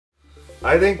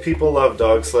I think people love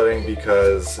dog sledding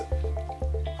because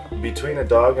between a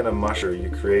dog and a musher,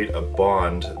 you create a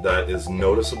bond that is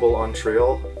noticeable on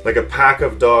trail. Like a pack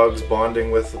of dogs bonding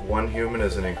with one human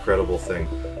is an incredible thing.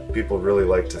 People really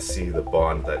like to see the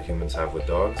bond that humans have with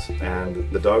dogs,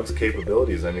 and the dog's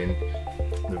capabilities, I mean,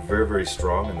 they're very, very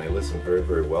strong and they listen very,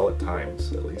 very well at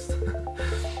times, at least.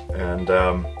 And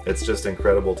it's just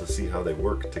incredible to see how they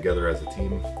work together as a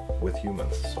team with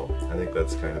humans. So I think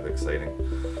that's kind of exciting.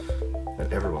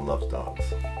 And everyone loves dogs.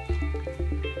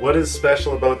 What is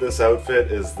special about this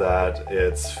outfit is that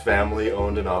it's family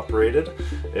owned and operated.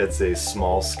 It's a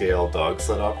small scale dog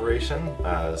sled operation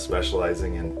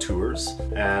specializing in tours,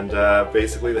 and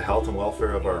basically the health and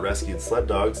welfare of our rescued sled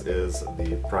dogs is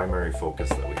the primary focus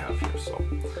that we have here. So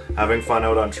having fun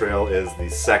out on trail is the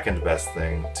second best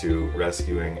thing to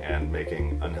rescuing and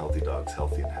making unhealthy dogs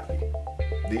healthy and happy.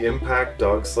 The impact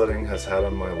dog sledding has had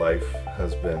on my life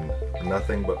has been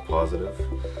nothing but positive.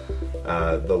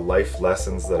 The life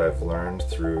lessons that I've learned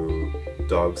through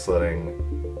dog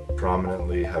sledding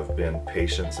prominently have been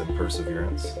patience and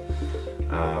perseverance.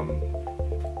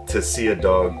 To see a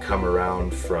dog come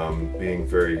around from being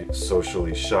very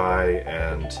socially shy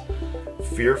and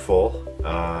fearful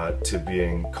to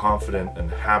being confident and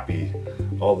happy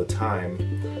all the time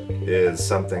is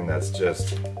something that's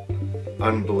just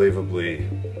unbelievably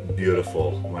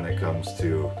beautiful when it comes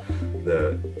to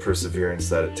the perseverance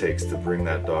that it takes to bring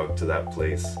that dog to that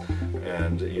place,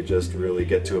 and you just really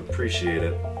get to appreciate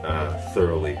it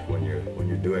thoroughly when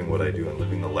you're doing what I do and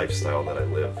living the lifestyle that I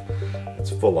live. It's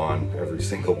full on every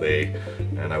single day,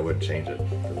 and I wouldn't change it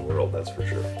for the world, that's for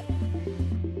sure.